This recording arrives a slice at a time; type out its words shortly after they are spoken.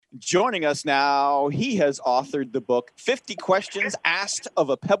Joining us now, he has authored the book 50 Questions Asked of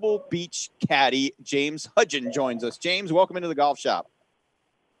a Pebble Beach Caddie. James Hudgeon joins us. James, welcome into the golf shop.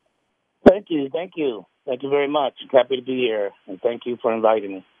 Thank you. Thank you very much. Happy to be here, and thank you for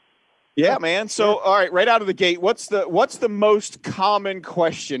inviting me. Yeah, man. So, all right out of the gate, what's the most common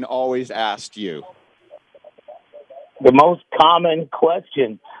question always asked you? The most common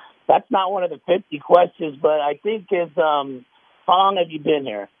question. That's not one of the 50 questions, but I think is how long have you been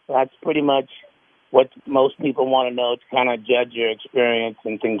here? That's pretty much what most people want to know to kind of judge your experience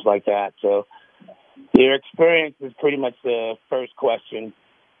and things like that. So your experience is pretty much the first question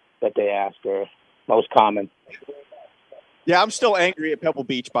that they ask, or most common. Yeah, I'm still angry at Pebble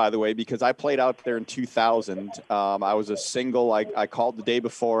Beach, by the way, because I played out there in 2000. I was a single. I called the day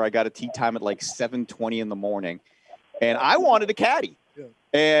before. I got a tee time at like 7:20 in the morning, and I wanted a caddy. Yeah.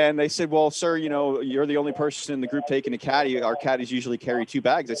 And they said, well, sir, you're the only person in the group taking a caddy. Our caddies usually carry 2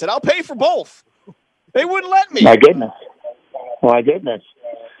 bags. I said, I'll pay for both. They wouldn't let me. My goodness.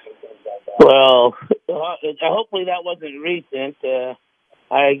 Well, hopefully that wasn't recent.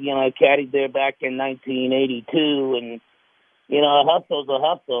 I caddied there back in 1982, and a hustle's a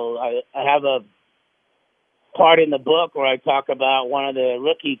hustle. I have a part in the book where I talk about one of the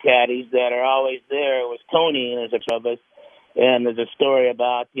rookie caddies that are always there. It was Tony, and there's a of us. And there's a story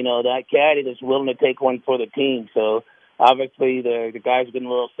about, that caddy that's willing to take one for the team. So obviously the guy's been a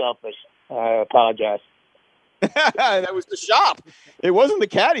little selfish. I apologize. That was the shop. It wasn't the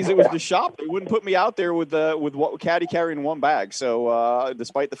caddies. It was the shop. They wouldn't put me out there with what caddy carrying 1 bag. So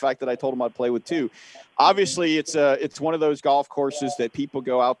despite the fact that I told them I'd play with 2, obviously it's one of those golf courses that people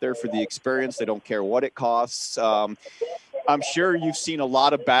go out there for the experience. They don't care what it costs. I'm sure you've seen a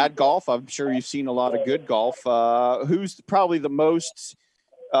lot of bad golf. I'm sure you've seen a lot of good golf. Who's probably the most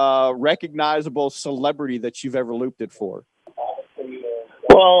recognizable celebrity that you've ever looped it for?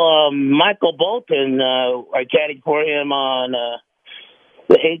 Well, Michael Bolton, I caddied for him on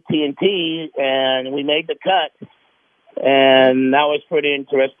the AT&T, and we made the cut, and that was pretty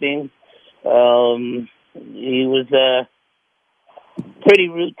interesting. He was a pretty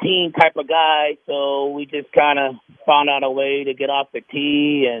routine type of guy, so we just kind of found out a way to get off the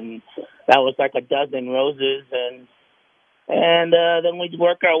tee, and that was like a dozen roses, and then we'd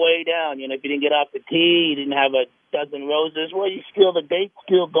work our way down. If you didn't get off the tee, you didn't have a dozen roses, well, the date's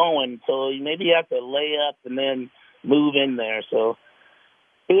still going, so maybe you have to lay up and then move in there. So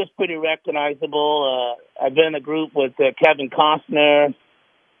it was pretty recognizable. I've been in a group with Kevin Costner.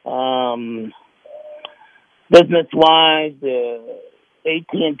 Business-wise,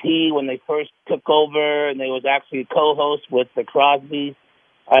 AT&T, when they first took over, and they was actually a co-host with the Crosbys,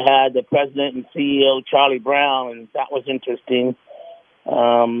 I had the president and CEO, Charlie Brown, and that was interesting.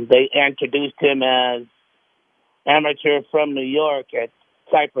 They introduced him as amateur from New York at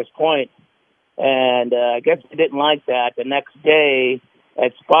Cypress Point, and I guess they didn't like that. The next day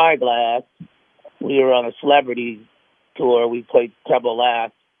at Spyglass, we were on a celebrity tour. We played Pebble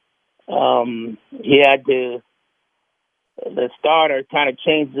last. He had to, the starter kind of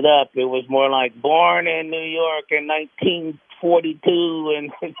changed it up. It was more like born in New York in 1942,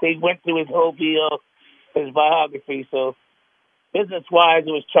 and they went through his whole deal, his biography. So business-wise,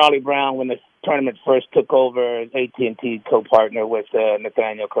 it was Charlie Brown when the tournament first took over as AT&T co-partner with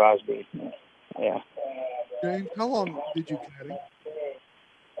Nathaniel Crosby. Yeah. James, how long did you caddy?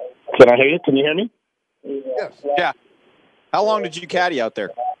 Can I hear you? Can you hear me? Yes. Yeah. How long did you caddy out there?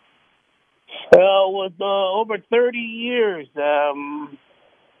 It was over 30 years, from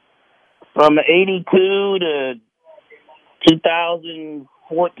 82 to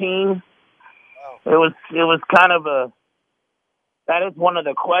 2014. Wow. It was kind of that is one of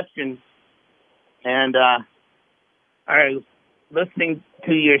the questions. And I was listening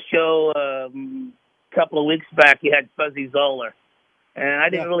to your show a couple of weeks back. You had Fuzzy Zoller, and I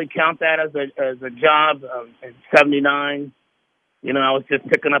didn't really count that as a job. In '79, I was just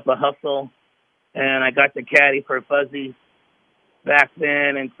picking up a hustle, and I got the caddy for Fuzzy back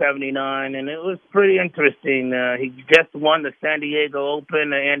then in '79, and it was pretty interesting. He just won the San Diego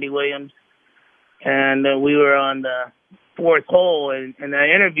Open, Andy Williams, and we were on the 4th hole, and in that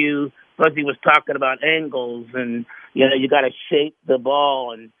interview, Fuzzy was talking about angles, and you got to shape the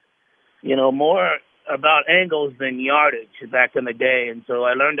ball, and more about angles than yardage back in the day, and so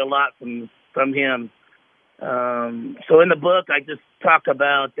I learned a lot from him. So in the book, I just talk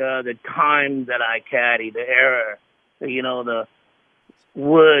about the time that I caddy, the era, the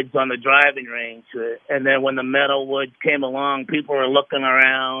woods on the driving range, and then when the metal woods came along, people were looking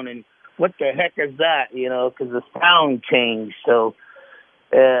around and what the heck is that? Because the sound changed. So.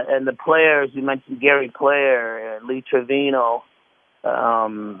 And the players, you mentioned Gary Player and Lee Trevino,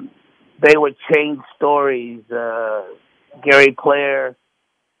 They would change stories. Gary Player,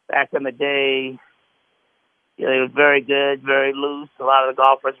 back in the day, he was very good, very loose. A lot of the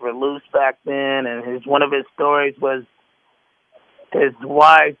golfers were loose back then, and one of his stories was his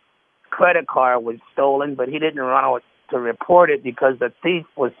wife's credit card was stolen, but he didn't run out to report it because the thief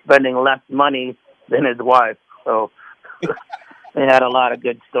was spending less money than his wife. So they had a lot of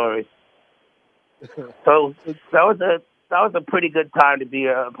good stories. So that was a pretty good time to be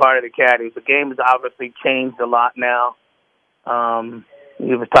a part of the Caddies. The game has obviously changed a lot now.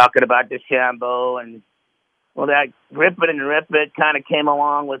 He was talking about DeChambeau, and that rip it and rip it kind of came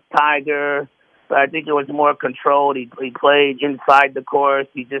along with Tiger, but I think it was more controlled. He played inside the course.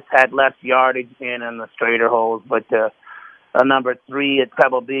 He just had less yardage in the straighter holes. But number 3 at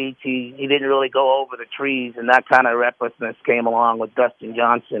Pebble Beach, he didn't really go over the trees, and that kind of recklessness came along with Dustin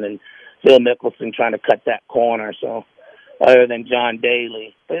Johnson and Phil Mickelson trying to cut that corner. So other than John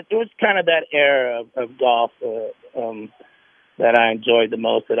Daly, but it was kind of that era of golf that I enjoyed the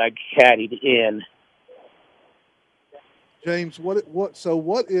most, that I caddied in. James, what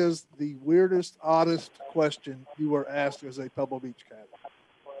is the weirdest, oddest question you were asked as a Pebble Beach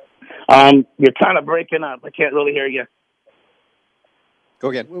caddy? You're kind of breaking up. I can't really hear you. Go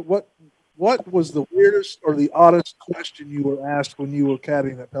again. What was the weirdest or the oddest question you were asked when you were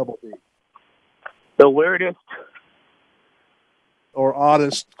caddying at Pebble Beach? The weirdest or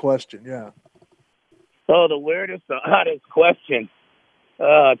oddest question, yeah. Oh, the weirdest or oddest question.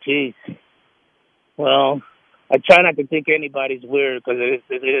 Oh, geez. Well, I try not to think anybody's weird because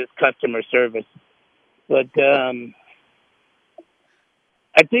it is customer service. But I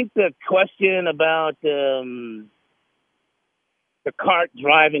think the question about the cart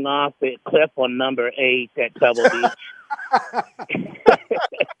driving off the cliff on number 8 at Pebble Beach.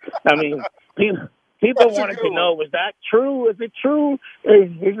 I mean, people wanted to know, was that true? Is it true?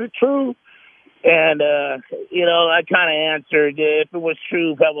 Is it true? And, I kind of answered, if it was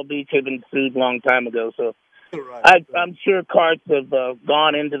true, Pebble Beach had been sued a long time ago. So right. I'm sure carts have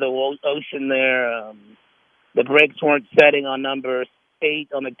gone into the ocean there. The brakes weren't setting on number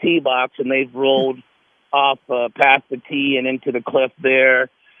 8 on the tee box, and they've rolled off past the tee and into the cliff there.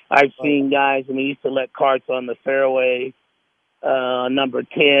 I've seen guys, and we used to let carts on the fairway, number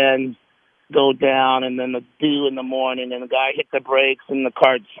 10, go down, and then the dew in the morning, and the guy hit the brakes, and the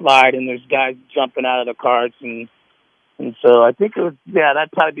cart slide, and there's guys jumping out of the carts. And so I think it was,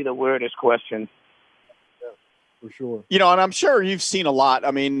 that'd probably be the weirdest question. For sure. And I'm sure you've seen a lot.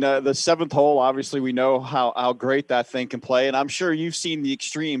 I mean, the 7th hole, obviously we know how great that thing can play. And I'm sure you've seen the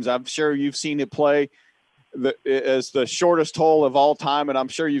extremes. I'm sure you've seen it play as the shortest hole of all time. And I'm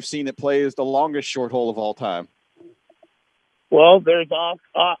sure you've seen it play as the longest short hole of all time. Well, there's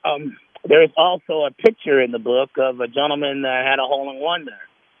also a picture in the book of a gentleman that had a hole-in-one there.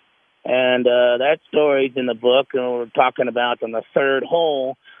 And that story's in the book. And we're talking about on the 3rd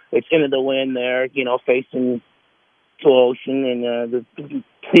hole, it's into the wind there, facing to ocean, and the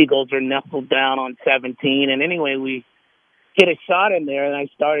seagulls are nestled down on 17. And anyway, we hit a shot in there, and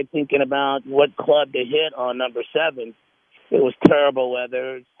I started thinking about what club to hit on number 7. It was terrible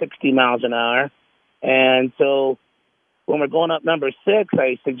weather, 60 miles an hour. And so when we're going up number 6,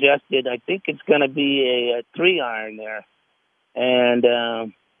 I suggested, I think it's going to be a 3-iron there. And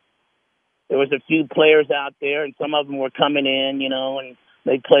there was a few players out there, and some of them were coming in, and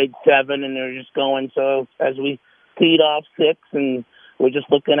they played 7, and they're just going. So as we teed off 6, and we're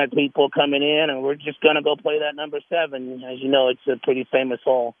just looking at people coming in, and we're just going to go play that number 7. As you know, it's a pretty famous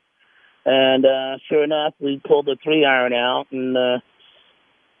hole. And sure enough, we pulled the 3-iron out, and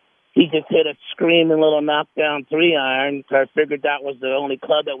he just hit a screaming little knockdown 3-iron. So I figured that was the only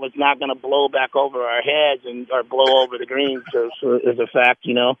club that was not going to blow back over our heads or blow over the green. So as a fact,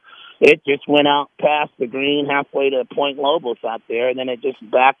 it just went out past the green halfway to Point Lobos out there, and then it just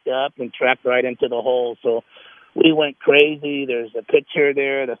backed up and tracked right into the hole. So we went crazy. There's a picture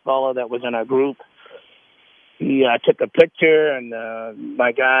there. The fellow that was in our group, he took a picture, and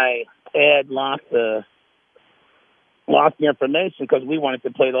my guy Ed lost the information because we wanted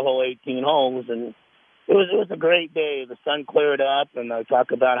to play the whole 18 holes, and it was a great day. The sun cleared up, and I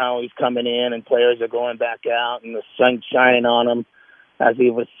talk about how he's coming in, and players are going back out, and the sun's shining on him as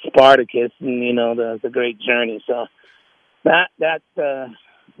he was Spartacus, and the great journey. So that's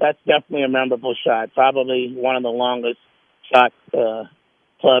definitely a memorable shot. Probably one of the longest shot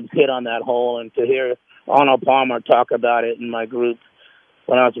clubs hit on that hole, and to hear Arnold Palmer talk about it in my group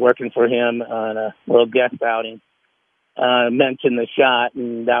when I was working for him on a little guest outing. Mentioned the shot,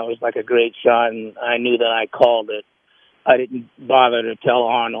 and that was like a great shot, and I knew that I called it. I didn't bother to tell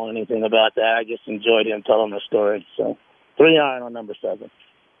Arnold anything about that. I just enjoyed him telling the story. So 3-iron on number 7.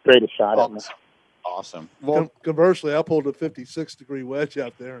 Greatest shot ever. Awesome. Well, conversely, I pulled a 56-degree wedge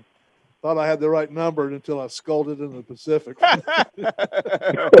out there and thought I had the right number until I scolded in the Pacific.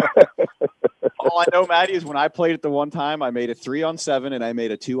 All I know, Matty, is when I played it the one time, I made a 3 on 7 and I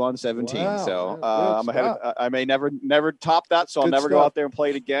made a 2 on 17. Wow, so man, I'm ahead of, I may never top that, so I'll never go out there and play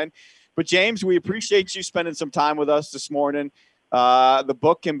it again. But James, we appreciate you spending some time with us this morning. The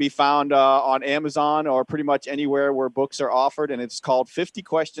book can be found on Amazon or pretty much anywhere where books are offered, and it's called 50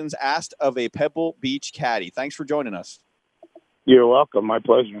 Questions Asked of a Pebble Beach Caddie. Thanks for joining us. You're welcome. My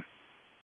pleasure.